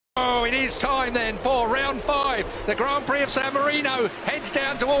it is time then for round 5. The Grand Prix of San Marino heads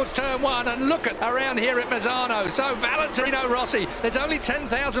down towards turn 1, and look at around here at Misano. So Valentino Rossi, there's only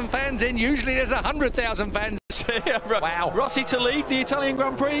 10,000 fans in, usually there's 100,000 fans. Wow. Rossi to lead the Italian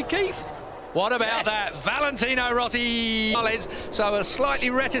Grand Prix, Keith. What about that? Valentino Rossi. So a slightly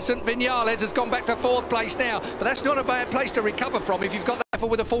reticent Viñales has gone back to 4th place now, but that's not a bad place to recover from if you've got that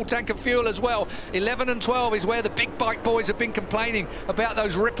with a full tank of fuel as well. 11 and 12 is where the big bike boys have been complaining about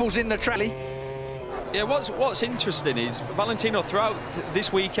those ripples in the track. Yeah, what's interesting is Valentino throughout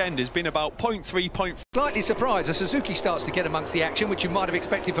this weekend has been about 0.3. Slightly surprised as Suzuki starts to get amongst the action, which you might have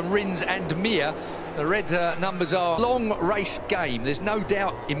expected from Rins and Mir. The red numbers are long race game. There's no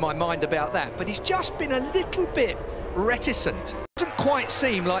doubt in my mind about that. But he's just been a little bit reticent. Doesn't quite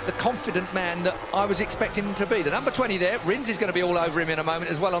seem like the confident man that I was expecting him to be. The number 20 there, Rins is going to be all over him in a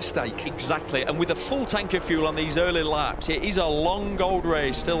moment as well on stake. Exactly, and with a full tank of fuel on these early laps, it is a long old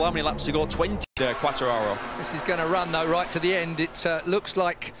race. Still how many laps to go? 20 Quartararo. This is going to run though right to the end. It looks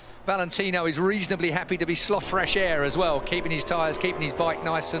like Valentino is reasonably happy to be sloth fresh air as well, keeping his tyres, keeping his bike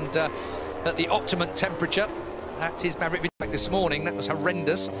nice and at the optimum temperature. That's his Maverick Viñales this morning. That was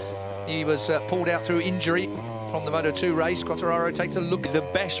horrendous. He was pulled out through injury from the Moto2 race. Quartararo takes a look. The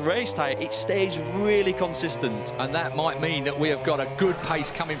best race tyre, it stays really consistent. And that might mean that we have got a good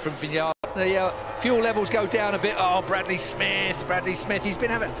pace coming from Viñales. The fuel levels go down a bit. Oh, Bradley Smith. He's been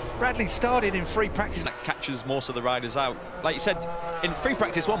having... Bradley started in free practice. That catches most of the riders out. Like you said, in free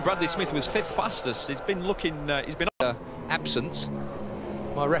practice 1, Bradley Smith was 5th fastest. He's been looking... he's been... absence.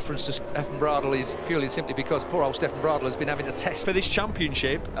 My reference to Stefan Bradl is purely simply because poor old Stefan Bradl has been having a test for this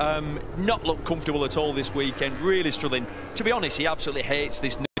championship. Not looked comfortable at all this weekend, really struggling. To be honest, he absolutely hates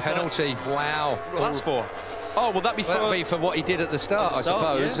this penalty. Wow. Well, that's for... Oh, will that be for... That'll be for what he did at the start, I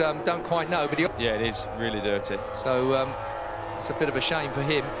suppose. Yeah. Don't quite know, but he... Yeah, it is really dirty. So, it's a bit of a shame for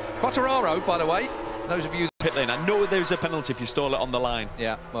him. Quartararo, by the way, those of you... Pit lane, I know there's a penalty if you stall it on the line.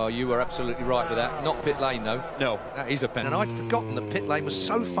 Yeah, well, you were absolutely right with that. Not pit lane, though. No. That is a penalty. And I'd forgotten that pit lane was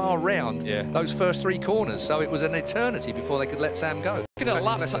so far round those first 3 corners, so it was an eternity before they could let Sam go. Looking at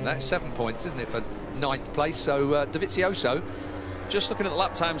less than that, 7 points, isn't it, for 9th place? So, Dovizioso. Just looking at the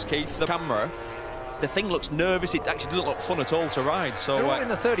lap times, Keith, the camera, the thing looks nervous. It actually doesn't look fun at all to ride. So they're all in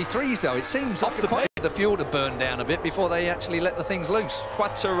the 33s, though. It seems like quite the fuel to burn down a bit before they actually let the things loose.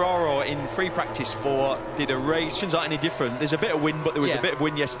 Quartararo in free practice 4 did a race. Turns out any different. There's a bit of wind, but there was a bit of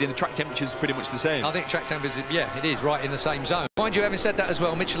wind yesterday, and the track temperature's pretty much the same. I think track temperatures, it is right in the same zone. Mind you, having said that as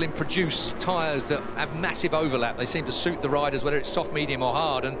well, Michelin produce tyres that have massive overlap. They seem to suit the riders, whether it's soft, medium or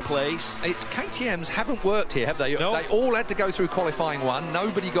hard. And place. It's KTM's haven't worked here, have they? No. They all had to go through qualifying 1.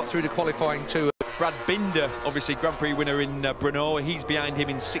 Nobody got through to qualifying 2. Brad Binder, obviously Grand Prix winner in Brno, he's behind him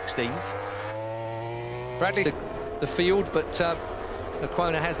in 16th. Bradley's the field, but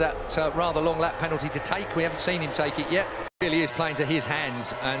Lecuona has that rather long lap penalty to take. We haven't seen him take it yet. Really is playing to his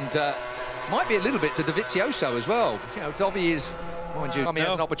hands, and might be a little bit to Dovizioso as well. You know, Dovi is, mind you, he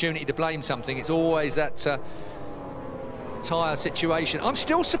has an opportunity to blame something. It's always that tyre situation. I'm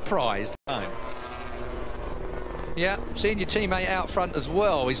still surprised. Yeah, seeing your teammate out front as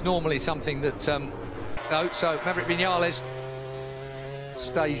well is normally something that... no, so Maverick Viñales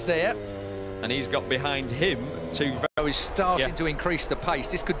stays there. And he's got behind him to... He's starting to increase the pace.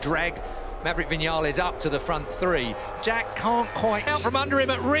 This could drag Maverick Viñales up to the front 3. Jack can't quite out from under him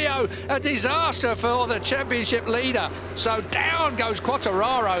at Rio. A disaster for the championship leader. So down goes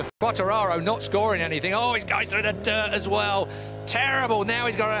Quartararo. Quartararo not scoring anything. Oh, he's going through the dirt as well. Terrible. Now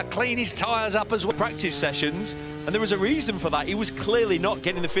he's got to clean his tyres up as well. Practice sessions, and there was a reason for that. He was clearly not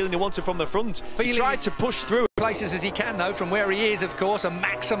getting the feeling he wanted from the front. He tried to push through places as he can, though, from where he is, of course, and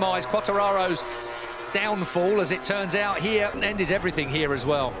maximise Quartararo's downfall, as it turns out here. End is everything here as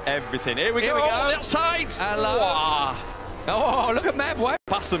well. Everything. Here we go. Oh, that's tight. Hello. Wow. Oh, look at Mav.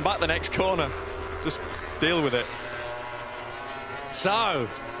 Pass them back the next corner. Just deal with it. So,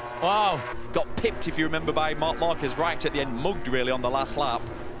 wow. Got pipped, if you remember, by Marc Marquez right at the end, mugged really on the last lap.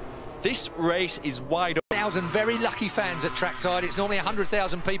 This race is wide open. 1,000 very lucky fans at trackside. It's normally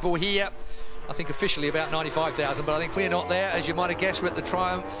 100,000 people here. I think officially about 95,000, but I think we're not there. As you might have guessed, we're at the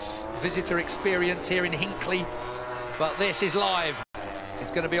Triumph visitor experience here in Hinckley. But this is live.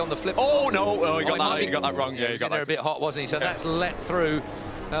 It's going to be on the flip. Oh, no. Oh, he got that wrong. Yeah, he got that. A bit hot, wasn't he? So that's let through.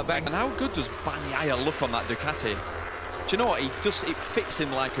 Back. And how good does Bagnaia look on that Ducati? Do you know what? It fits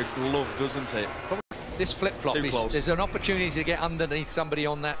him like a glove, doesn't it? This flip-flop, there's an opportunity to get underneath somebody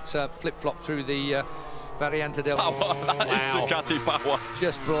on that flip-flop through the Variante del... Power, that is Ducati power.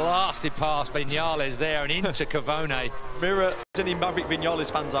 Just blasted past Viñales there and into Cavone. Mirror, any Maverick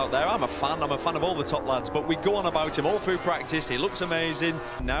Viñales fans out there? I'm a fan of all the top lads, but we go on about him all through practice. He looks amazing.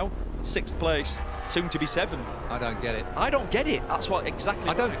 Now, 6th place, soon to be 7th. I don't get it. I don't get it. That's what exactly.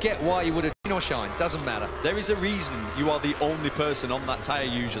 I don't get why you would have rain or shine. Doesn't matter. There is a reason you are the only person on that tyre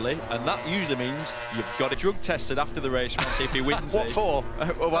usually, and that usually means you've got a drug tested after the race to see if he wins. What for?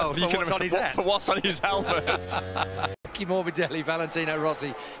 Well, for what's on his hat? For what's on his helmet. Morbidelli, Valentino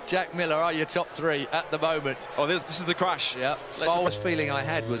Rossi, Jack Miller are your top 3 at the moment. Oh, this is the crash. Yeah. The last feeling I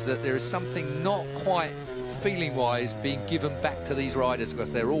had was that there is something not quite feeling-wise being given back to these riders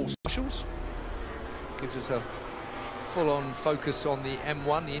because they're all specials. Gives us a full-on focus on the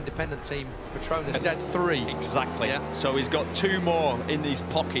M1, the independent team. Petronas has had 3. Exactly. Yeah. So he's got 2 more in his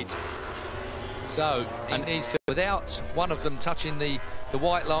pocket. So he needs to, without one of them touching the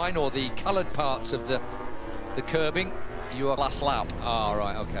white line or the coloured parts of the curbing, you are last lap. Ah,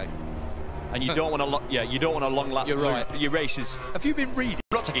 right, okay. And you don't want to, you don't want a long lap. You're right. Your races. Have you been reading?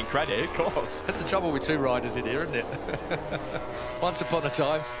 I'm not taking credit, of course. That's the trouble with 2 riders in here, isn't it? Once upon a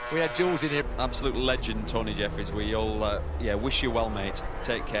time, we had Jules in here. Absolute legend, Tony Jeffries. We all, wish you well, mate.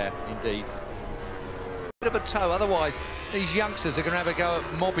 Take care. Indeed. Bit of a toe, otherwise these youngsters are going to have a go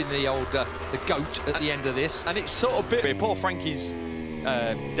at mobbing the old the goat at the end of this. And it's sort of bit. Poor Frankie's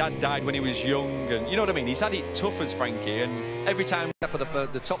dad died when he was young, and you know what I mean. He's had it tough as Frankie, and every time. Step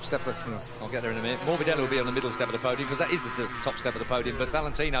of the top step of, I'll get there in a minute. Morbidelli will be on the middle step of the podium because that is the top step of the podium. But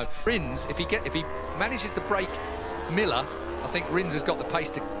Valentino Rins, if he manages to break Miller, I think Rins has got the pace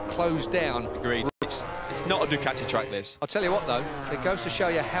to close down. Agreed. It's not a Ducati track, this. I'll tell you what, though, it goes to show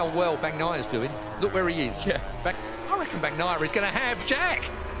you how well Bagnaia's doing. Look where he is. Yeah. I reckon Bagnaia is going to have Jack.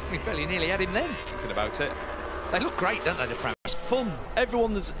 We fairly nearly had him then. Thinking about it. They look great, don't they, the Prams? It's fun.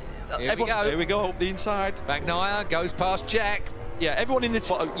 Everyone's... Here we go. Up the inside. Bagnaia goes past Jack. Yeah, everyone in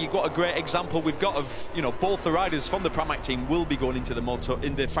the you've got a great example we've got of, both the riders from the Pramac team will be going into the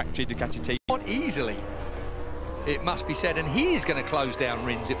factory Ducati team. Not easily, it must be said, and he is going to close down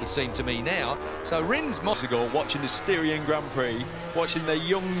Rins, it would seem to me now. So Rins must go watching the Styrian Grand Prix, watching the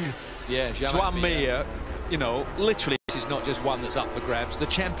young Joan Mir, literally. This is not just one that's up for grabs. The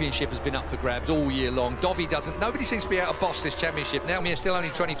championship has been up for grabs all year long. Nobody seems to be able to boss this championship. Now Mir's still only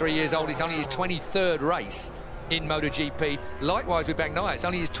 23 years old. It's only his 23rd race in Motogp. Likewise with Bagnaia, it's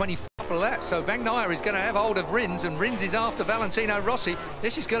only his 24th lap. So Bagnaia is going to have hold of Rins, and Rins is after Valentino Rossi.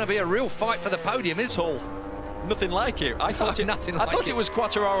 This is going to be a real fight for the podium, isn't it? Nothing like it. I thought it was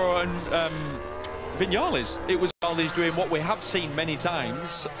Quartararo and Viñales. It was Viñales doing what we have seen many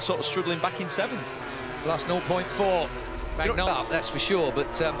times, sort of struggling back in 7th. Plus 0.4. Bagnaia, that's for sure.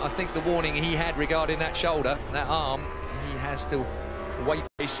 But I think the warning he had regarding that shoulder, that arm, he has to wait.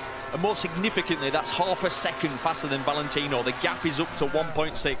 And more significantly, that's half a second faster than Valentino. The gap is up to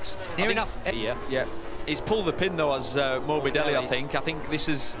 1.6. Near enough. Yeah. He's pulled the pin though as Morbidelli. I think this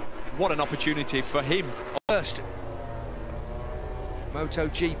is what an opportunity for him. First,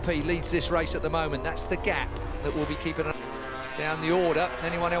 Motogp leads this race at the moment. That's the gap that will be keeping down the order.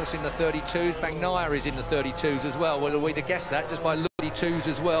 Anyone else in the 32s? Bagnaia is in the 32s as well. Well, we'd have guessed that just by 32s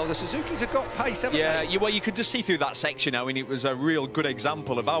as well. The Suzukis have got pace, haven't they? Well, you could just see through that section now, and it was a real good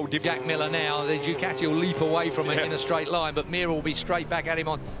example of how different. Jack Miller now, the Ducati will leap away from it in a straight line, but Mir will be straight back at him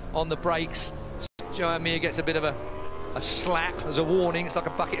on the brakes. Joan Mir gets a bit of a slap as a warning. It's like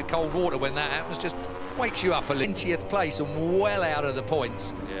a bucket of cold water when that happens. Just wakes you up a little. 20th place and well out of the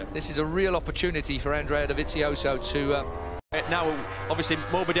points. Yeah. This is a real opportunity for Andrea Dovizioso to... Now, obviously,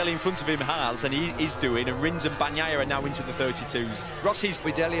 Morbidelli in front of him has, and he's doing, and Rins and Bagnaia are now into the 32s. Rossi's...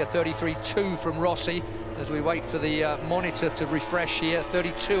 Morbidelli a 33.2 from Rossi as we wait for the monitor to refresh here.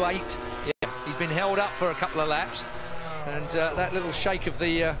 32.8. Yeah, he's been held up for a couple of laps, and that little shake of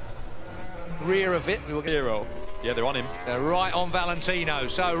the rear of it. Hero. Yeah, they're on him. They're right on Valentino.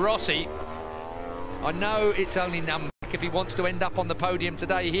 So Rossi, I know it's only number if he wants to end up on the podium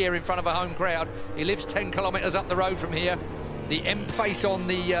today here in front of a home crowd. He lives 10 kilometres up the road from here. The M face on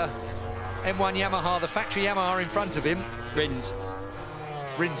the M1 Yamaha, the factory Yamaha in front of him. Rins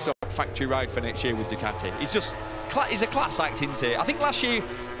factory ride for next year with Ducati. He's a class act, isn't he? I think last year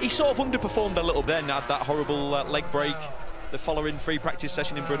he sort of underperformed a little then, had that horrible leg break the following free practice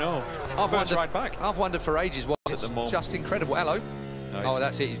session in Brno. I've wondered for ages what it's just incredible. Hello. No,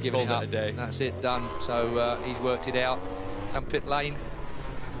 that's it, he's given it up. That's it, done. So he's worked it out. And pit lane.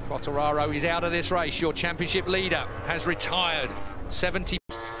 Quartararo is out of this race. Your championship leader has retired. 70.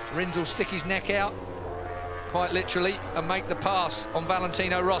 Rins will stick his neck out, quite literally, and make the pass on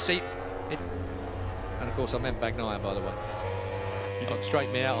Valentino Rossi. And of course, I meant Bagnaia, by the way. You didn't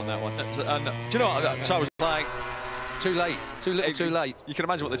straighten me out on that one. Do you know what? So I was like... Too late. Too little, too late. You can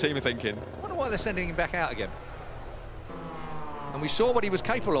imagine what the team are thinking. I wonder why they're sending him back out again. And we saw what he was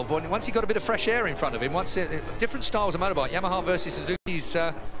capable of once he got a bit of fresh air in front of him. Different styles of motorbike, Yamaha versus Suzuki's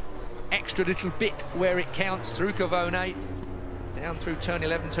extra little bit where it counts through Cavone, down through turn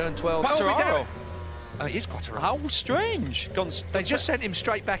 11, turn 12. Quartararo. Oh, it is Quartararo. How strange. They just sent him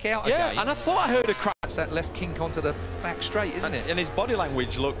straight back out yeah, again. and I thought I heard a crack. That's that left kink onto the back straight, isn't it? And his body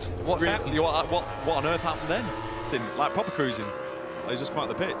language looked... What's happened? What on earth happened then? Didn't, like proper cruising. He's just come out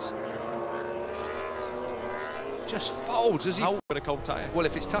of the pits. Just folds as he... How with a cold tyre? Well,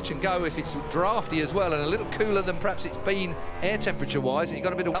 if it's touch and go, if it's drafty as well, and a little cooler than perhaps it's been air temperature-wise, and he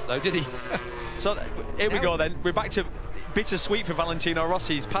got a bit of up though, did he? So here we go then. We're back to bittersweet for Valentino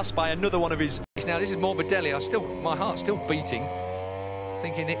Rossi. He's passed by another one of his... Now, this is Morbidelli. My heart's still beating,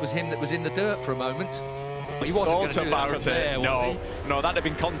 thinking it was him that was in the dirt for a moment. But he wasn't going to do that from there, was he? No, that'd have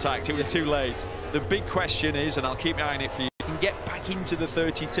been contact. It was too late. The big question is, and I'll keep my eye on it for you, you can get back into the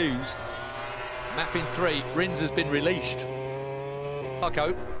 32s. Mapping 3, Rins has been released.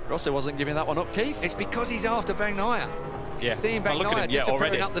 Marco. Rossi wasn't giving that one up, Keith. It's because he's after Bagnaia. Yeah. Seeing Bagnaia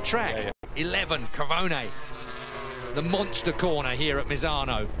disappearing up the track. Yeah, yeah. 11, Cavone. The monster corner here at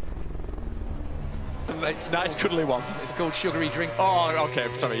Misano. It's nice, cuddly ones. It's called Sugary Drink. Oh, okay.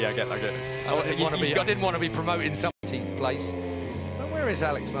 Sorry, yeah, I get it. I didn't want to be promoting 17th place. But where is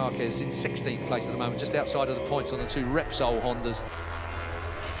Alex Marquez? In 16th place at the moment, just outside of the points on the two Repsol Hondas.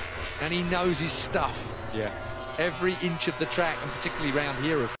 And he knows his stuff. Yeah. Every inch of the track, and particularly round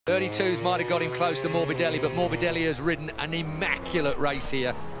here. 32s might have got him close to Morbidelli, but Morbidelli has ridden an immaculate race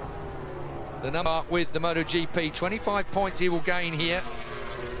here. The number with the Motogp, 25 points he will gain here.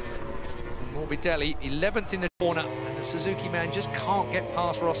 And Morbidelli, 11th in the corner, and the Suzuki man just can't get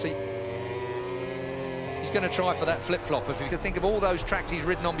past Rossi. He's going to try for that flip-flop. If you can think of all those tracks he's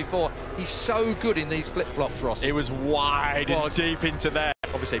ridden on before, he's so good in these flip-flops, Rossi. It was wide and deep into there.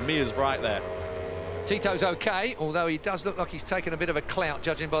 Obviously, Mia's right there. Tito's okay, although he does look like he's taken a bit of a clout,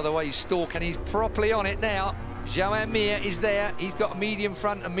 judging by the way he's stalking, and he's properly on it now. Joan Mir is there. He's got a medium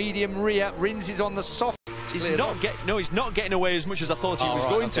front, a medium rear. Rins is on the soft. He's not getting away as much as I thought he was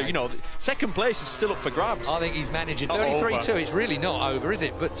going to. You know, second place is still up for grabs. I think he's managing. 33-2. It's really not over, is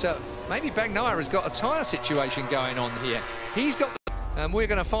it? But maybe Bagnaia has got a tyre situation going on here. He's got, and we're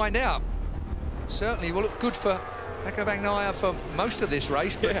going to find out. Certainly will look good for Pecco Bagnaia for most of this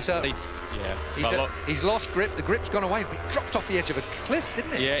race, but he's lost grip. The grip's gone away, but he dropped off the edge of a cliff,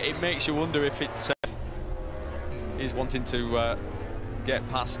 didn't it? Yeah, it makes you wonder if it is wanting to get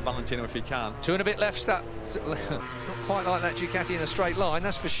past Valentino if he can. 2 and a bit left. Not quite like that Ducati in a straight line,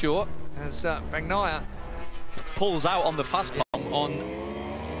 that's for sure. As Bagnaia pulls out on the fast on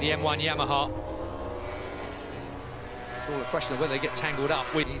the M1 Yamaha. It's all a question of whether they get tangled up.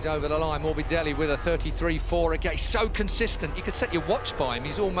 He's over the line. Morbidelli with a 33.4 again. He's so consistent. You could set your watch by him.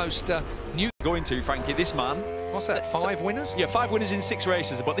 He's almost new. Going to, Frankie, this man. What's that, 5 winners? Yeah, 5 winners in 6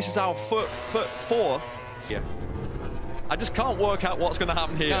 races, but this is our fourth. Yeah. I just can't work out what's going to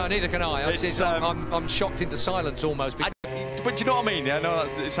happen here. No, neither can I. I'm shocked into silence almost. But do you know what I mean? Yeah, no,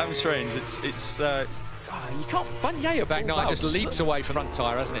 it sounds strange. You can't. Bagnaia just leaps away from front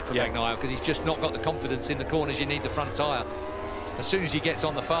tyre, hasn't it, for Bagnaia, because he's just not got the confidence in the corners. You need the front tyre. As soon as he gets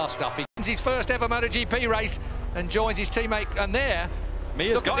on the fast stuff, he wins his first ever MotoGP race and joins his teammate. And there,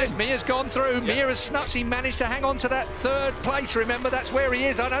 Mia's gone through. Mir has snuck. He managed to hang on to that 3rd place. Remember, that's where he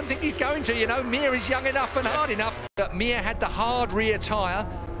is. I don't think he's going to. You know, Mir is young enough and hard enough. That Mir had the hard rear tyre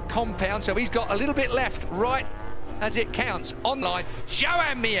compound, so he's got a little bit left, right as it counts. Online,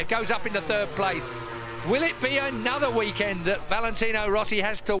 Joan Mir goes up into 3rd place. Will it be another weekend that Valentino Rossi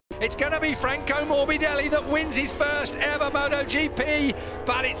has to... It's going to be Franco Morbidelli that wins his first ever MotoGP,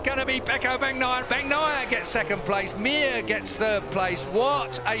 but it's going to be Pecco Bagnaia. Bagnaia gets 2nd place, Mir gets 3rd place.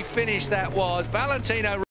 What a finish that was. Valentino